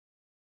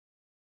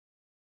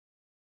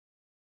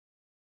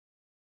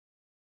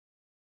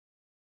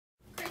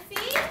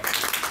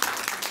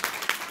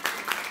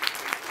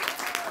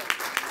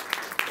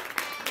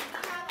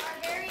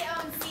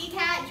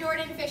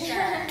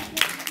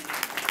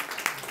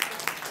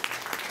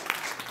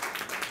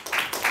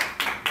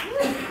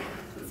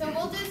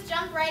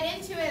right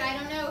into it. I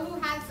don't know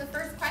who has the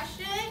first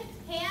question.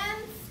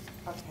 Hands?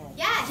 Okay.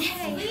 Yes,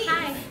 please.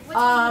 Hi.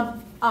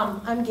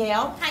 I'm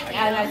Gail. Hi,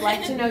 Gail. And I'd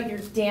like to know your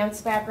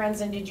dance backgrounds,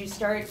 and did you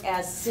start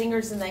as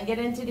singers and then get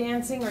into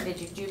dancing, or did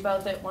you do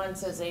both at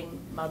once as a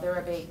mother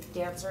of a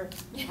dancer?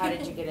 How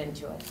did you get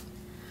into it?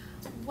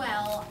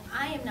 Well,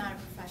 I am not a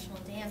professional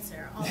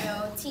dancer,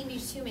 although Teen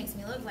Beach 2 makes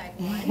me look like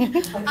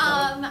one.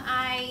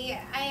 I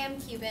am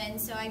Cuban,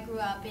 so I grew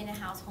up in a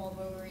household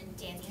where we were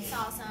dancing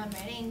salsa and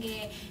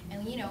merengue,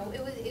 and you know,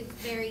 it was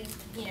very,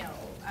 you know,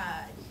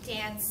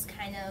 dance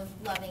kind of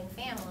loving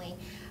family.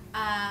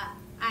 I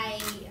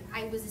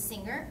was a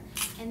singer,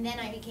 and then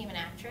I became an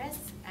actress.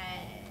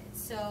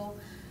 So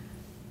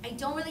I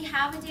don't really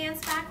have a dance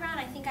background.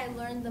 I think I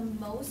learned the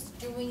most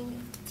doing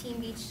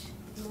Teen Beach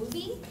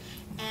movie,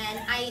 and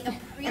I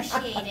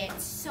appreciate it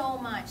so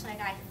much.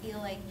 Like, I feel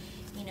like,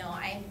 you know,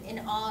 I'm in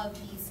awe of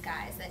these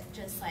guys that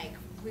just like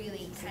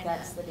really kind of.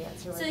 That's the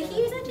dancer. So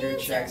he's a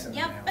dancer. Jackson.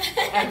 Yep.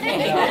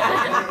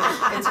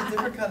 It's a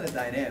different kind of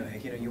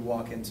dynamic. You know, you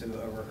walk into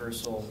a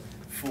rehearsal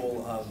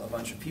full of a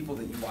bunch of people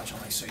that you watch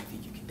on, like, so you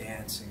think you can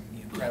dance, and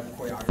you know, incredible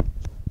choreography.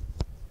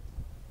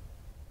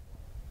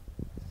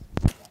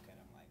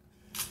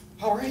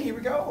 All right, here we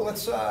go.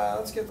 Let's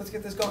get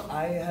this going.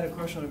 I had a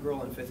crush on a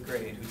girl in 5th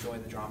grade who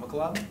joined the drama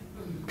club,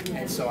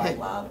 and so I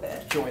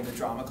joined the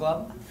drama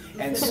club,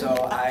 and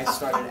so I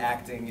started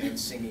acting and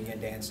singing and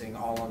dancing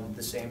all on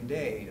the same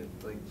day,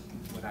 like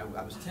when I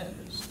was 10.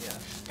 Yeah.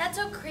 That's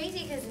so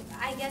crazy, because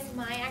I guess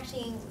my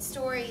acting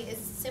story is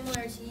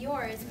similar to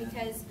yours,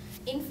 because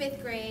in 5th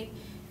grade,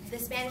 the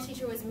Spanish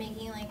teacher was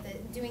making like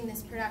doing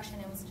this production.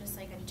 It was just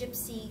like a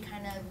gypsy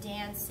kind of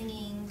dance,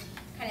 singing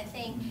kind of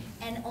thing,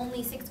 and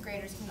only 6th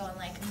graders can go. And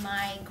like,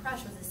 my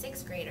crush was a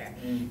 6th grader,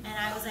 and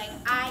I was like,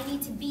 I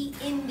need to be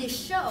in this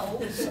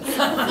show so he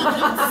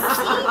can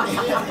see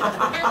me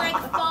and like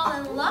fall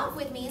in love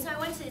with me. So I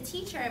went to the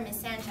teacher, Miss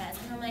Sanchez,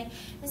 and I'm like,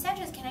 Miss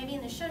Sanchez, can I be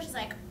in the show? She's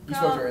like, You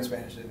spoke to her in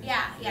Spanish, didn't you?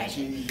 Yeah,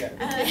 she got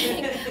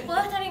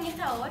Well, estar en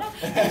esta hora.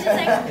 And she's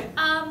like,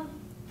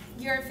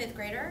 you're a 5th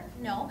grader?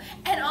 No.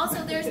 And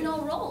also, there's no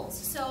roles.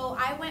 So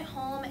I went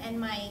home, and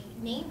my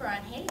neighbor,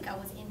 Angelica,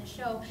 was in the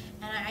show,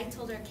 and I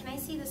told her, can I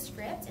see the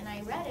script? And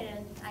I read it,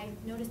 and I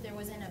noticed there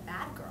wasn't a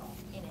bad girl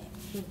in it.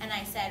 And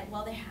I said,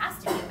 well, there has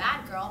to be a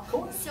bad girl.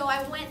 So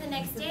I went the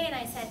next day, and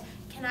I said,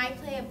 can I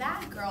play a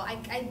bad girl?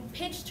 I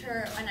pitched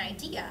her an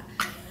idea.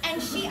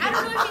 And she, I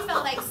don't know if she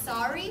felt like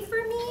sorry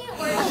for me,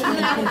 or she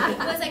like,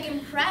 was like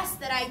impressed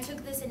that I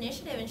took this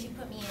initiative and she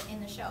put me in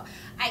the show.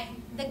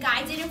 The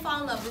guy didn't fall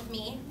in love with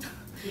me.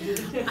 I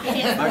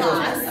didn't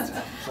lost.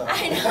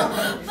 I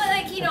know, but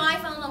like, you know, I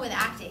fell in love with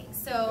acting,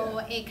 so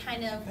it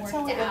kind of worked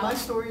out. That's my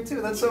story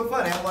too. That's so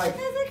funny. I'm like,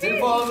 didn't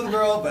fall in love with a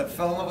girl, but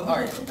fell in love with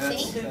art.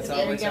 That's how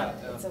it works out.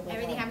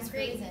 Everything happens for a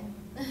reason.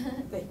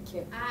 Thank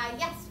you.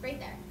 Yes, right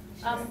there.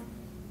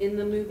 In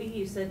the movie,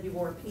 you said you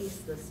wore a piece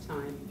this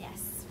time.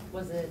 Yes.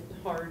 Was it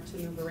hard to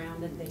move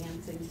around and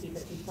dance and keep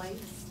it in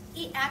place?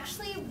 It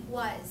actually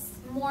was,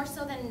 more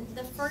so than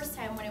the first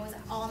time when it was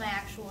all my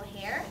actual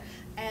hair,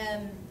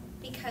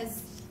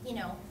 because, you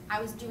know,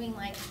 I was doing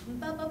like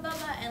ba ba ba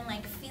ba and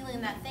like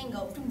feeling that thing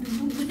go boom,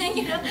 boom, boom,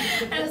 you know,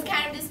 and it was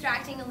kind of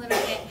distracting a little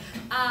bit.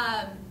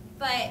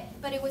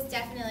 But it was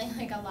definitely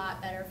like a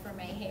lot better for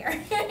my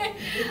hair,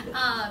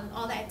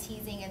 all that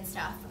teasing and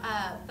stuff.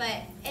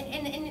 But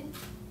and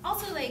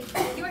also, like,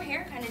 your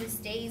hair kind of just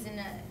stays in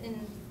that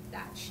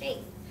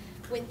shape.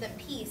 With the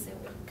piece, it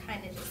would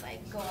kind of just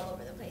like go all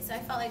over the place. So I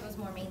felt like it was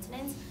more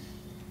maintenance.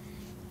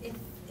 If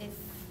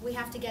we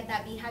have to get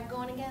that beehive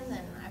going again,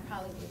 then I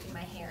probably would do my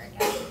hair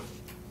again.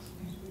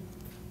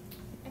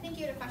 I think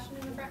you had a question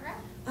in the front row.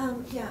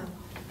 Yeah.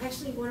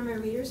 Actually, one of my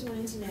readers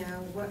wanted to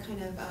know what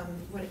kind of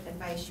what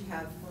advice you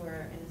have for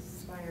an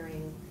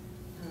aspiring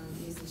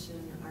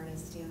musician,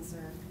 artist,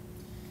 dancer.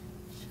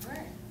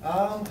 Sure.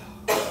 Well,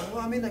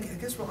 I mean, like, I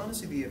guess, well,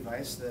 honestly, the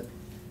advice that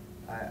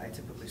I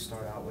typically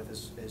start out with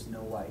is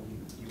know why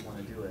you want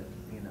to do it.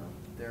 You know,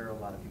 there are a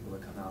lot of people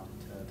that come out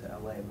to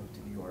LA, move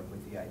to New York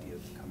with the idea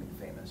of becoming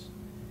famous,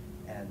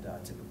 and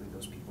typically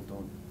those people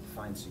don't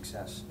find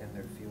success in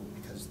their field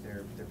because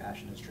their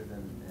passion is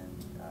driven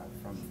and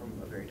from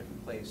a very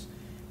different place.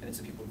 And it's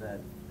the people that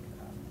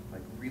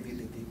like really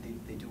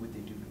they do what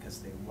they do because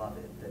they love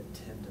it that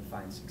tend to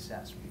find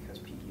success, because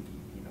people, you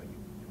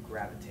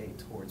gravitate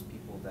towards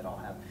people that all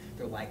have,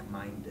 they're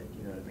like-minded,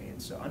 you know what I mean?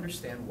 So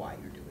understand why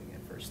you're doing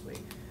it, firstly.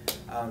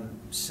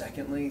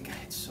 Secondly,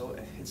 it's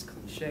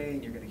cliche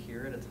and you're gonna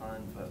hear it a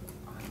ton, but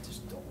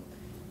just don't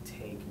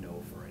take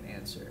no for an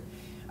answer.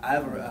 I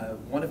have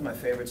one of my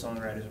favorite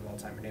songwriters of all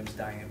time. Her name is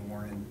Diane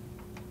Warren.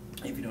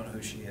 If you don't know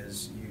who she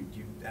is, you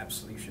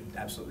should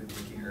absolutely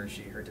wiki her.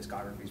 Her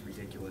discography is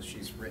ridiculous.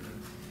 She's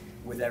written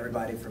with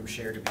everybody from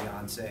Cher to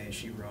Beyonce.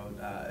 She wrote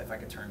If I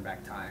Could Turn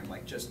Back Time,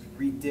 like just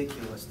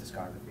ridiculous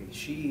discography.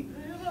 She,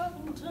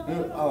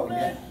 oh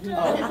yeah,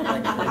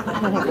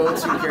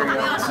 go-to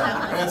karaoke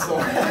song. That's the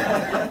one.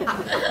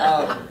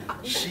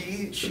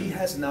 She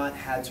has not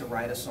had to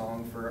write a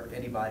song for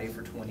anybody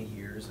for 20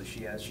 years.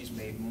 She's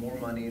made more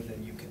money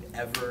than you could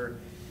ever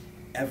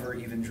ever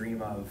even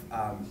dream of,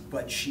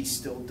 but she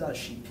still does.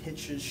 She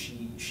pitches,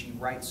 she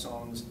writes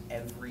songs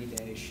every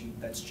day. She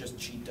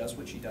does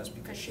what she does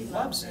because she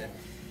loves it.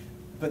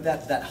 But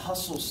that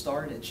hustle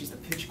started. She's the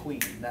pitch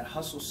queen. That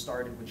hustle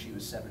started when she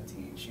was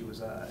 17. She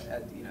was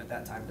at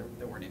that time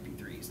there weren't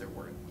MP3s, there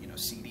weren't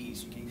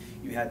CDs.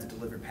 You had to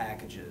deliver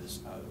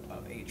packages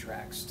of 8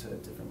 tracks to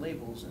different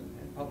labels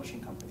and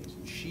publishing companies.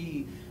 And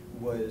she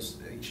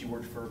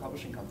worked for a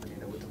publishing company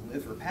that would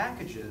deliver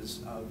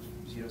packages of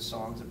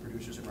songs that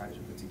producers and writers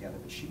would put together,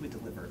 but she would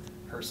deliver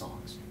her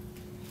songs.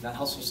 That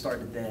hustle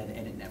started then,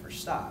 and it never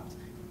stopped.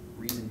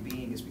 Reason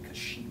being is because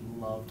she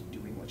loved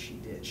doing what she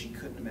did. She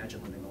couldn't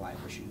imagine living a life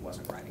where she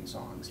wasn't writing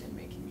songs and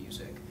making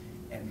music,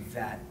 and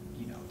that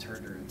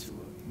turned her into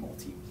a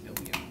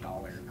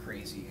multi-billion-dollar,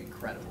 crazy,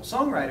 incredible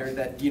songwriter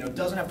that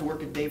doesn't have to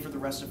work a day for the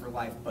rest of her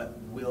life, but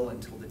will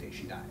until the day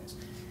she dies.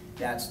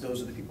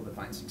 Those are the people that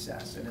find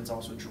success, and it's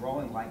also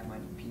drawing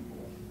like-minded people.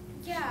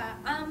 Yeah,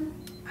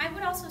 I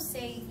would also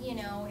say,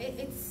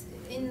 it's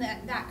in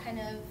that kind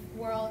of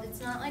world,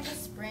 it's not like a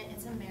sprint,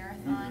 it's a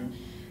marathon.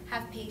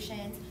 Have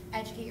patience,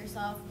 educate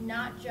yourself,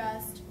 not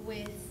just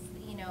with,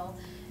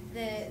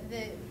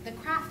 the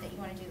craft that you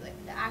want to do,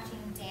 like the acting,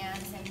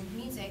 dance, and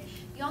music.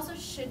 You also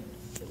should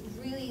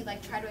really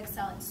try to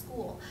excel in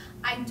school.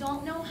 I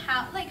don't know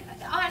how,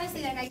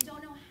 honestly, I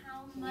don't know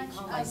how much.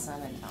 Call my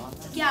son and tell him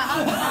that. Yeah,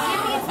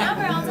 give me his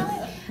number. I'll tell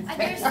him.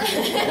 There's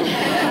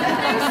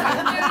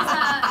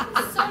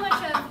so much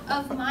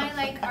of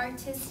my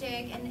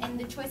artistic and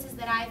the choices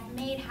that I've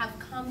made have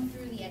come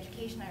through the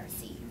education I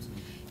received.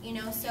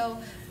 So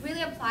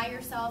really apply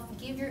yourself.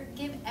 Give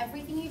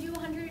everything you do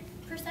 100%,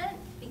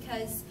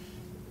 because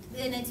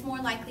then it's more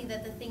likely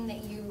that the thing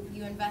that you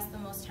invest the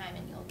most time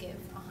in, you'll give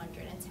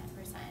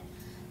 110%.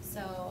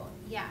 So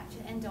yeah,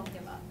 and don't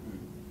give up.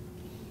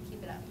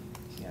 Keep it up.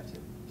 You have to.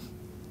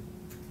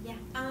 Yeah.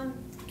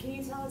 Can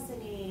you tell us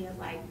any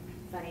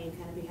funny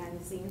kind of behind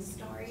the scenes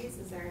stories?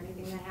 Is there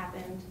anything that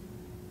happened?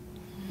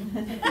 Go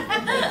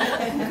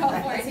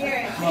for it. Hear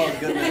it. Oh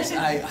goodness,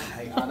 I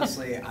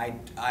honestly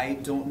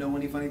don't know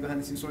any funny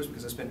behind the scenes stories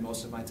because I spend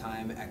most of my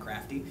time at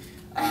Crafty.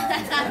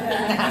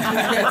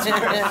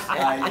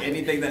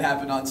 Anything that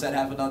happened on set.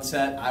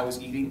 I was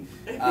eating.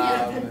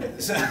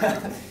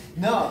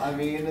 No, I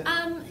mean.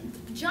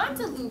 John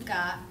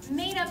DeLuca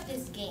made up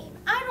this game.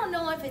 I don't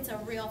know if it's a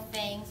real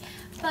thing,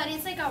 but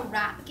it's like a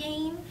rap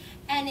game,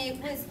 and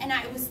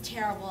I was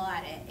terrible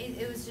at it.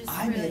 It was just.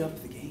 I made up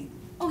the game.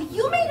 Oh,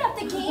 you made up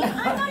the game?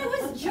 I thought it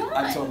was John.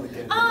 I'm totally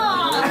kidding.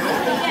 Oh,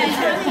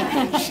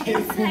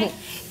 yeah.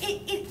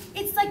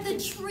 It's like the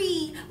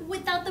tree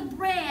without the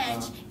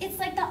branch. It's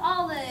like the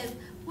olive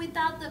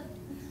without the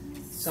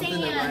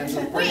Something sand. that rhymes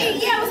with Wait,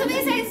 branch. yeah,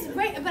 something that says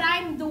branch, but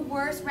I'm the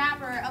worst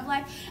rapper of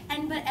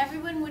but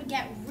everyone would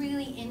get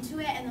really into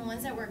it, and the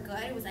ones that were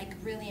good, it was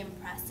really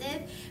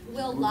impressive.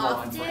 Will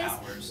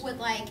Loftus would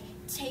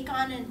take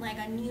on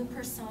a new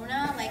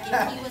persona,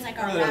 if he was a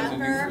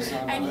rapper,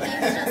 and he was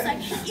just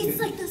it's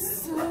like the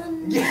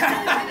sun.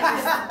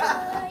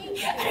 Yeah.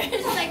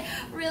 It's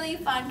just really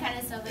fun kind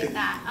of stuff like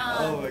that.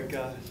 Oh my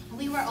god.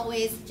 We were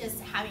always just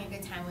having a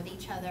good time with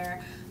each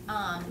other.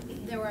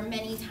 There were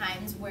many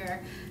times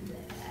where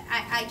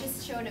I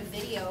just showed a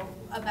video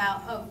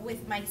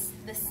with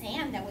the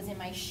sand that was in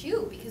my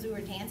shoe because we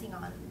were dancing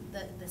on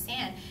the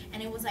sand,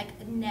 and it was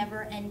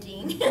never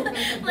ending.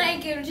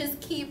 It would just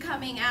keep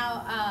coming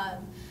out.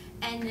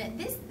 And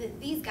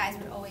these guys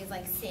would always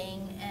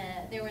sing.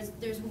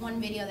 There's one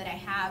video that I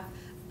have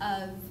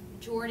of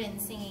Jordan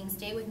singing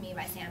 "Stay With Me"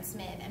 by Sam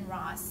Smith and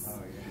Ross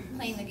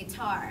playing the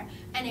guitar,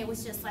 and it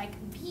was just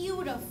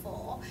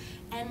beautiful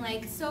and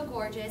so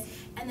gorgeous.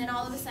 And then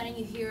all of a sudden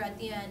you hear at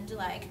the end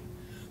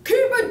 "Keep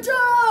it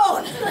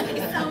down!"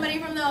 Somebody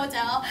from the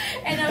hotel,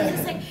 and I was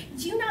just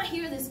do you not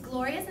hear this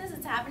gloriousness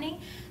that's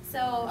happening?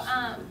 So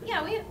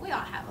yeah, we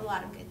all have a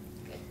lot of good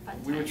fun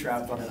times. We were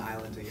trapped on an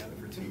island together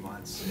for 2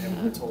 months, and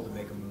we were told to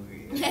make a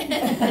movie.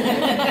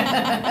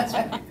 That's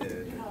what we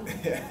did.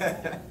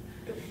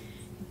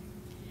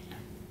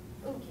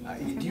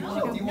 Do you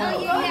want to? Go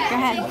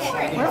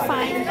ahead. We're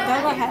fine. Go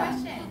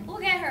ahead. We'll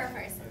get her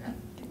first.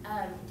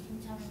 Can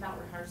you tell me about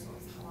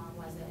rehearsals? How long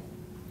was it?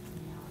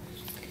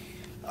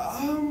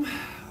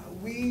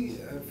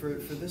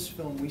 For this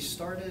film, we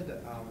started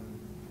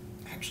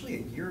actually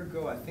a year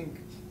ago. I think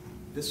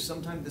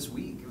sometime this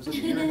week. It was a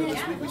year ago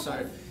this week we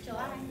started.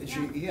 July.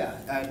 Yeah,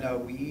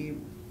 and we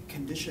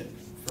conditioned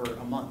for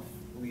a month.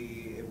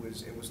 It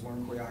was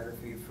learn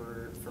choreography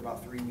for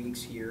about 3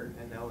 weeks here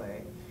in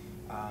LA,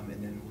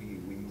 and then we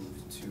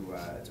moved to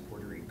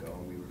Puerto Rico,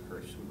 and we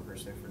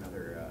rehearsed there for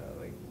another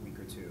week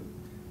or two.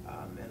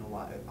 And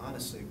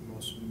honestly,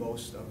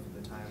 most of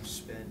the time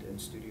spent in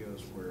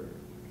studios were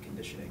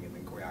conditioning, and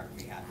then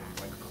choreography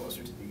happened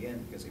closer to the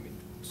end because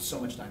so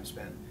much time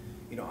spent,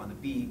 on the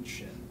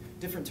beach and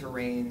different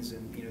terrains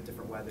and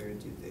different weather.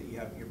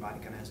 Your body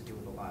kind of has to deal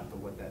with a lot, but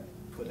what that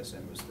put us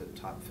in was the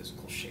top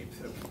physical shape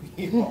that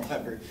we all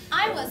ever.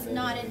 I was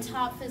not in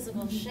top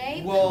physical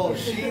shape. Well,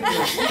 she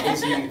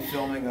was busy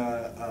filming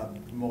a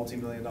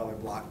multi-million-dollar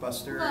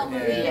blockbuster, Well,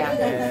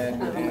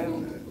 and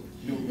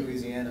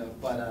Louisiana,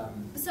 but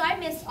So I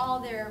missed all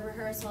their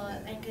rehearsal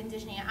and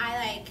conditioning. I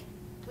like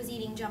was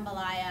eating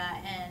jambalaya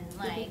and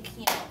like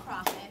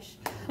crawfish.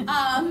 But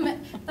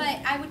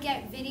I would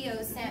get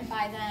videos sent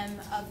by them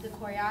of the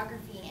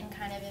choreography and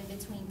kind of in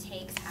between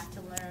takes have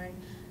to learn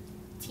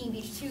Teen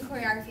Beach 2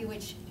 choreography,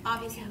 which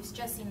obviously you've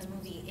just seen the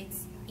movie.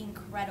 It's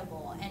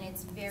incredible and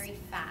it's very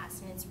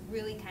fast and it's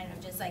really kind of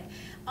just like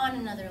on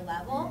another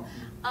level.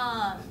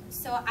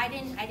 So I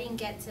didn't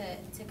get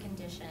to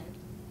condition.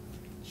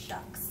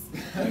 Shucks.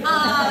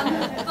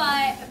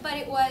 But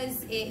it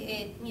was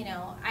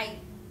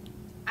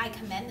I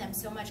commend them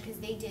so much because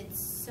they did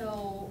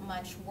so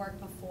much work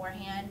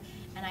beforehand,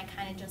 and I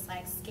kind of just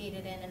like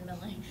skated in and been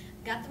like,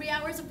 got 3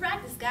 hours of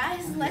practice,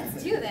 guys.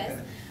 Let's do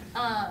this.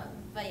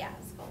 But yeah,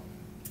 it's cool.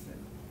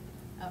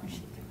 Oh,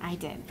 I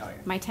did. Oh, yeah.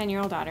 My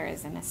 10-year-old daughter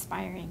is an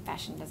aspiring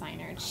fashion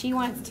designer, and she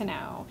wants to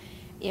know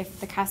if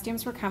the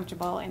costumes were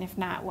comfortable, and if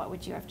not, what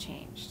would you have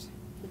changed?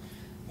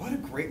 what a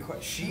great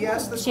question. She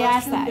asked this She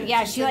question? asked that.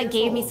 Yeah, She's she like 10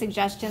 years gave me old.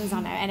 suggestions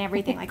on it and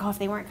everything. Like, oh, if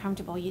they weren't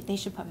comfortable, they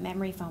should put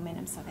memory foam in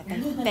them so that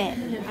they fit.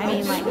 I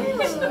mean, like,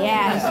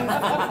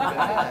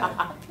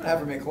 yeah. Have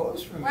her make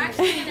clothes for me. We're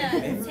actually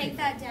gonna take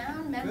that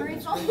down, memory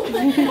Goodness foam.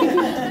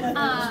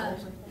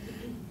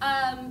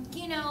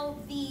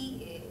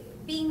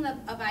 Being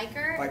a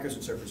biker. Bikers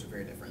and surfers are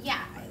very different. Yeah,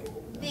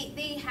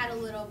 they had a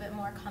little bit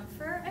more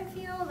comfort. I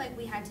feel like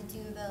we had to do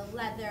the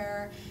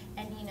leather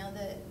and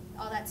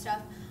all that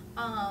stuff.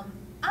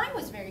 I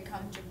was very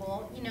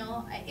comfortable.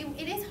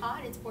 It is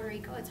hot. It's Puerto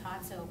Rico. It's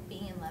hot, so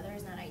being in leather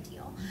is not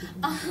ideal.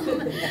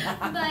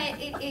 But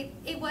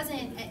it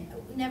wasn't.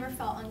 It never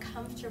felt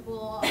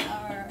uncomfortable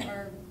or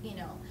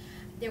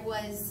there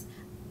was.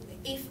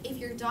 If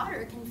your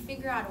daughter can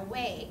figure out a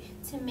way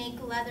to make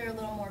leather a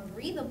little more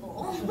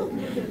breathable,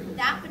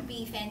 that would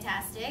be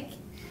fantastic.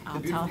 I'll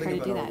The tell beautiful her thing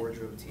to do about our that.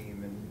 wardrobe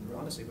team, and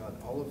honestly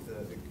about all of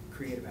the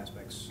creative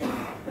aspects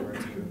of our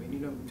team, I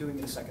mean, doing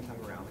it a second time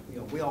around,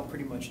 we all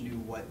pretty much knew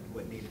what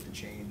needed to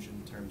change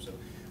in terms of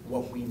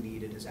what we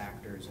needed as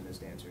actors and as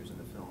dancers in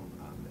the film,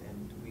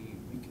 and we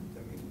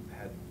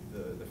had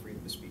the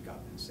freedom to speak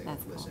up and say,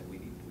 That's listen, cool.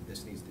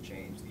 this needs to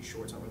change. These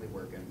shorts aren't really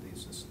working.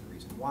 This is the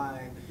reason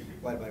why.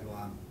 Blah blah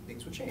blah.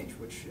 Things would change,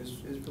 which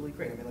is really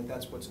great. I mean, like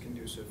that's what's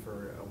conducive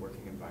for a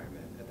working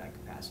environment at that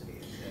capacity,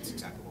 and that's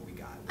exactly what we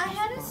got. I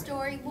had a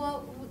story.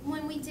 Well,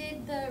 when we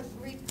did the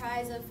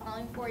reprise of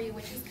Falling For You,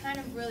 which is kind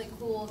of really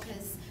cool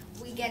because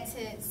we get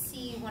to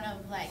see one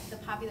of like the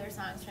popular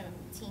songs from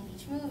Teen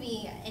Beach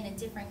Movie in a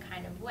different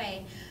kind of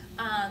way.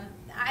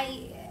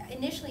 I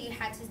initially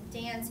had to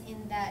dance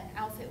in that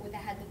outfit that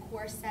had the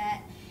corset,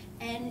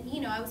 and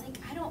I was like,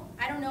 I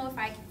don't know if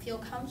I can feel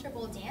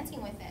comfortable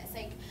dancing with this.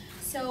 Like,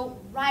 so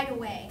right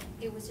away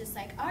it was just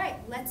like, all right,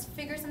 let's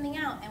figure something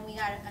out, and we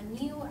got a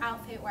new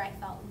outfit where I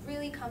felt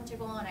really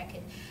comfortable and I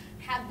could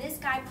have this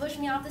guy push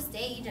me off the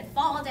stage and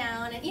fall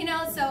down,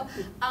 and so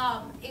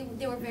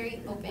they were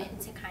very open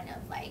to kind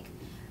of like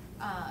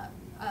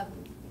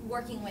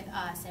working with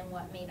us and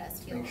what made us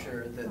feel. Make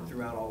sure that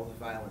throughout all of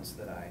the violence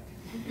that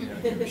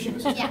she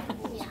was Yeah,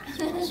 comfortable yeah.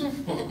 as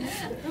possible.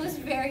 It was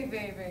very,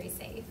 very, very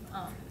safe.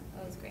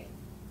 It was great.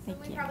 So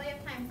Thank we you. probably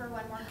have time for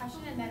one more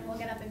question, and then we'll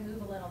get up and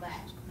move a little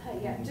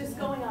bit. Yeah, just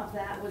going off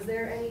that, was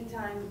there any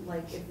time,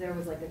 like, if there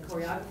was like a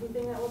choreography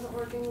thing that wasn't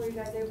working, were you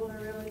guys able to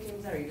really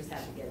change that, or you just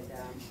had to get it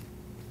down?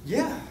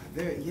 Yeah,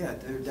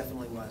 there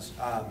definitely was.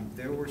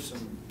 There were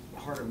some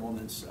harder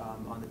moments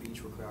on the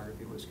beach where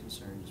choreography was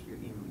concerned.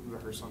 We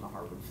rehearse on the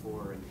hardwood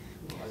floor, and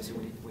obviously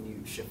when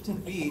you shift to the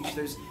beach,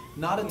 there's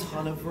not a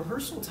ton of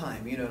rehearsal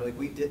time. Like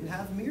we didn't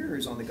have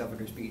mirrors on the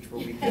Governor's Beach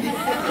where we could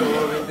go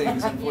over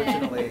things.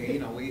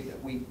 Unfortunately,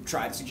 we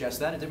tried to suggest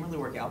that. It didn't really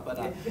work out,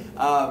 but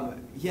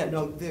yeah,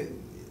 no.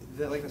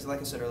 Like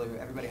I said earlier,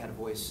 everybody had a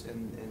voice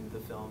in the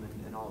film,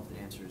 and all of the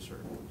dancers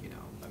are,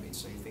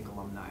 so you think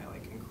alumni,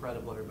 like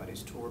incredible,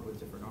 everybody's toured with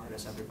different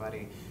artists,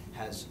 everybody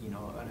has,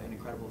 an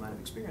incredible amount of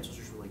experience, which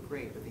is really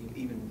great, but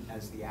even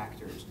as the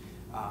actors,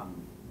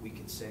 we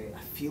could say, I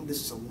feel this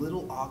is a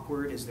little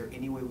awkward, is there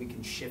any way we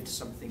can shift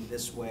something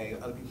this way?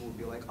 Other people would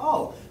be like,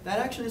 oh, that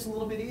actually is a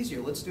little bit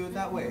easier, let's do it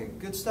that way.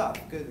 Good stuff,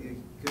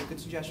 good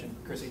suggestion,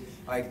 Chrissy.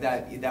 Like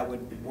that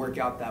would work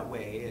out that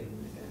way, and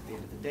at the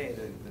end of the day,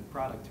 the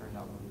product turned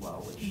out really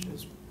well, which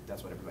is,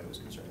 that's what everybody was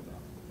concerned about.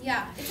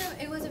 Yeah,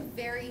 it was a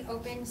very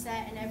open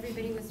set, and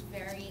everybody was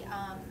very,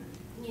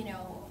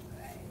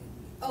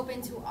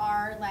 open to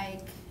our like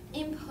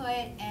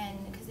input,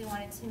 and because they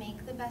wanted to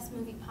make the best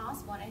movie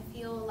possible. And I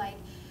feel like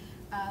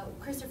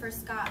Christopher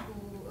Scott,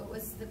 who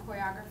was the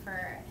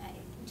choreographer,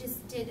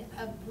 just did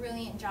a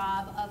brilliant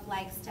job of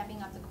like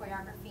stepping up the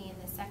choreography in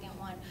the second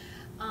one.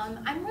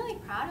 I'm really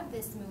proud of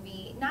this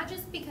movie, not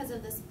just because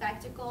of the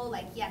spectacle,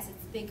 like yes,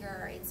 it's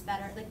bigger, it's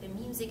better, like the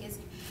music is,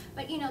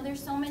 but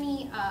there's so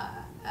many,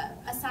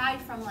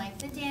 aside from like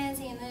the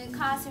dancing and the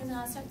costumes and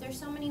all that stuff, there's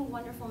so many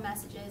wonderful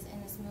messages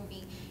in this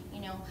movie.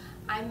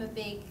 I'm a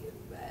big,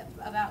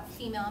 about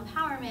female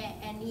empowerment,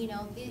 and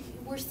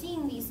we're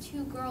seeing these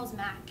two girls,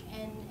 Mac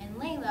and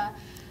Layla,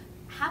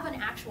 have an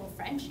actual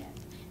friendship.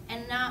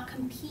 And not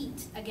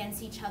compete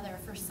against each other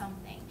for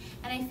something.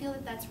 And I feel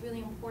that that's really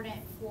important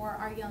for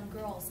our young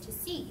girls to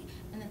see,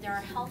 and that there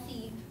are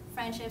healthy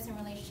friendships and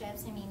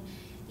relationships. I mean,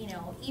 you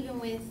know, even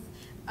with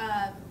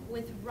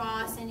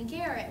Ross and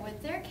Garrett,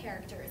 with their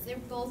characters,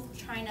 they're both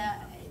trying to,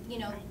 you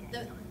know,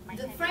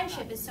 the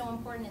friendship is so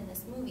important in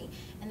this movie,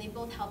 and they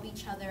both help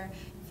each other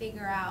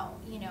figure out,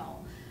 you know,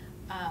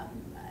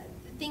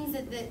 things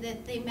that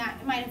they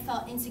might have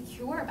felt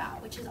insecure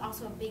about, which is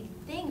also a big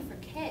thing for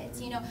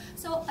kids, you know.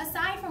 So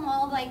aside from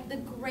all like the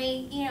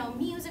great, you know,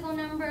 musical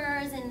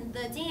numbers and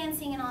the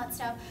dancing and all that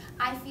stuff,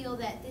 I feel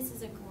that this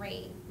is a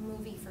great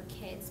movie for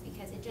kids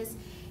because it just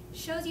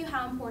shows you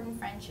how important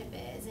friendship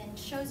is, and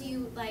shows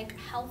you like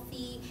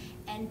healthy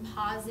and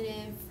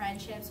positive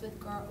friendships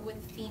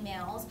with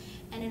females,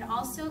 and it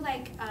also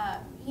like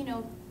you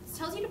know,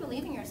 tells you to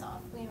believe in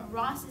yourself. You know,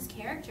 Ross's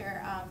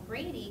character,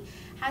 Brady,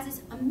 has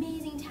this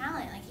amazing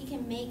talent. Like, he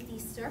can make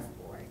these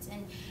surfboards,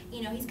 and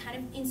you know, he's kind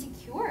of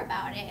insecure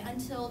about it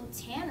until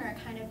Tanner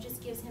kind of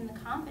just gives him the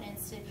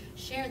confidence to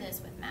share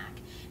this with Mac.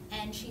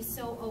 And she's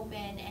so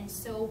open and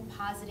so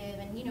positive,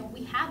 and you know,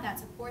 we have that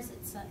support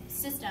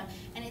system,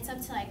 and it's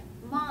up to like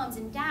moms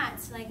and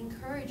dads to like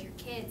encourage your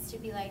kids to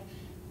be like,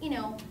 you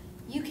know,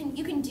 you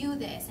can do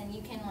this, and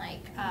you can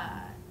like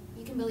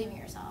you can believe in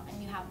yourself,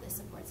 and you have this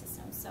support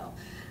system. So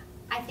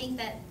I think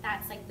that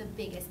that's like the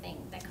biggest thing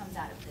that comes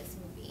out of this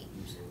movie,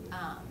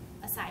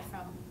 aside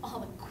from all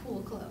the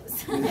cool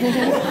clothes. They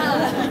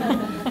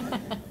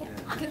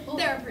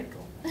were pretty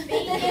cool. Thank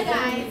you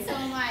guys so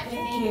much.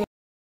 Thank you.